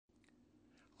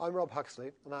I'm Rob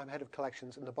Huxley, and I'm Head of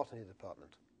Collections in the Botany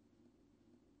Department.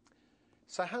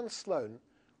 Sir Hans Sloane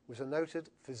was a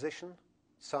noted physician,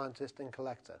 scientist and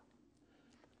collector.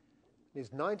 In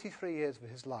his 93 years of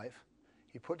his life,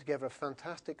 he put together a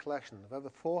fantastic collection of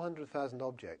over 400,000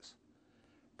 objects: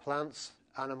 plants,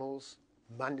 animals,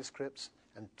 manuscripts,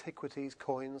 antiquities,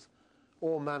 coins,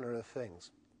 all manner of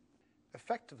things.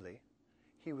 Effectively,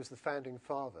 he was the founding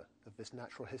father of this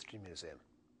natural history museum.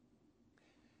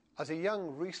 As a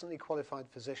young, recently qualified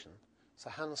physician, Sir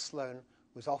Hans Sloane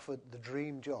was offered the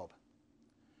dream job,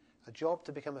 a job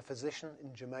to become a physician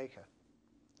in Jamaica.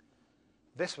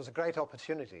 This was a great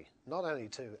opportunity, not only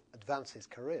to advance his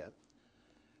career,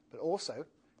 but also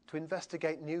to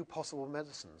investigate new possible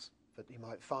medicines that he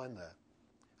might find there,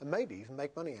 and maybe even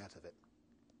make money out of it.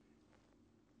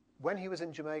 When he was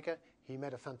in Jamaica, he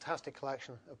made a fantastic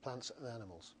collection of plants and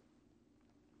animals.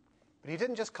 But he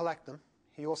didn't just collect them,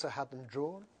 he also had them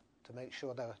drawn to make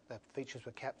sure their features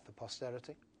were kept for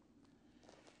posterity.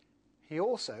 He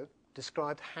also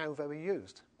described how they were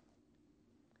used.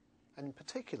 And in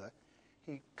particular,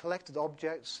 he collected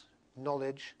objects,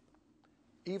 knowledge,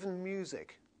 even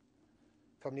music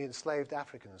from the enslaved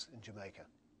Africans in Jamaica.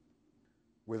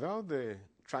 Without the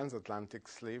transatlantic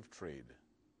slave trade,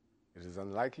 it is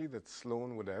unlikely that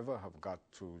Sloane would ever have got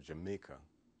to Jamaica,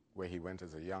 where he went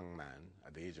as a young man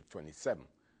at the age of 27,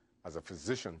 as a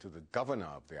physician to the governor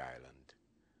of the island.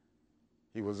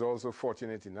 He was also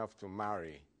fortunate enough to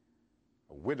marry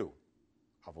a widow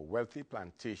of a wealthy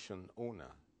plantation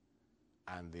owner,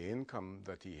 and the income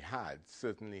that he had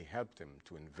certainly helped him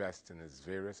to invest in his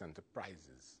various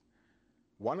enterprises,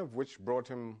 one of which brought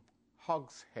him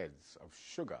hogsheads of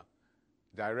sugar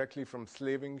directly from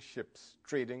slaving ships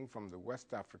trading from the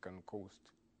West African coast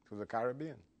to the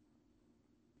Caribbean.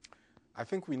 I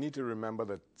think we need to remember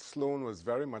that Sloane was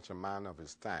very much a man of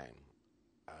his time,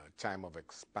 a time of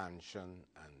expansion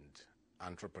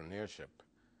and entrepreneurship.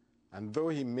 And though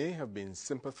he may have been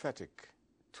sympathetic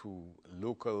to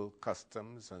local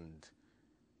customs and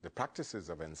the practices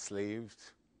of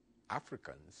enslaved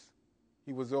Africans,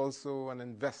 he was also an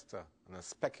investor and a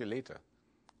speculator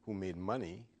who made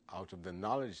money out of the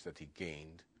knowledge that he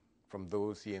gained from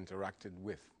those he interacted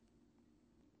with.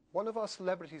 One of our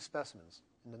celebrity specimens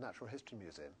in the Natural History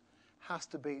Museum has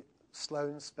to be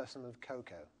Sloane's specimen of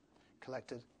cocoa,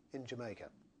 collected in Jamaica.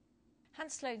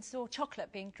 Hans Sloane saw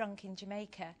chocolate being drunk in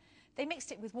Jamaica. They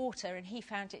mixed it with water and he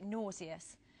found it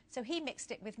nauseous. So he mixed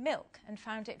it with milk and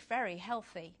found it very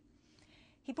healthy.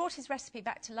 He brought his recipe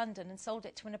back to London and sold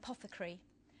it to an apothecary.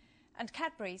 And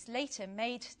Cadbury's later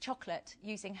made chocolate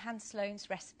using Hans Sloane's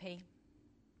recipe.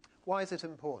 Why is it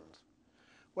important?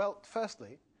 Well,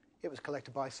 firstly, it was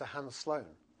collected by Sir Hans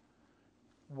Sloane,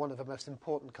 one of the most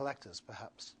important collectors,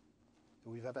 perhaps, that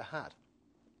we've ever had.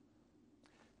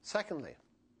 Secondly,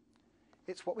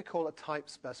 it's what we call a type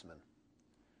specimen.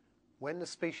 When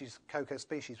the cocoa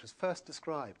species was first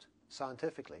described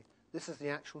scientifically, this is the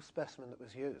actual specimen that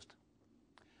was used.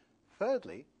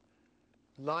 Thirdly,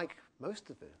 like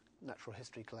most of the natural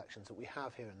history collections that we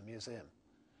have here in the museum,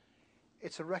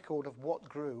 it's a record of what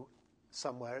grew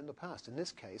somewhere in the past. In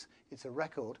this case, it's a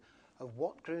record of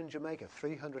what grew in Jamaica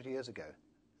 300 years ago.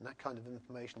 And that kind of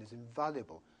information is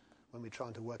invaluable when we're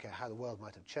trying to work out how the world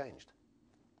might have changed.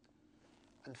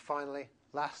 And finally,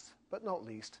 last but not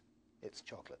least, it's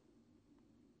chocolate.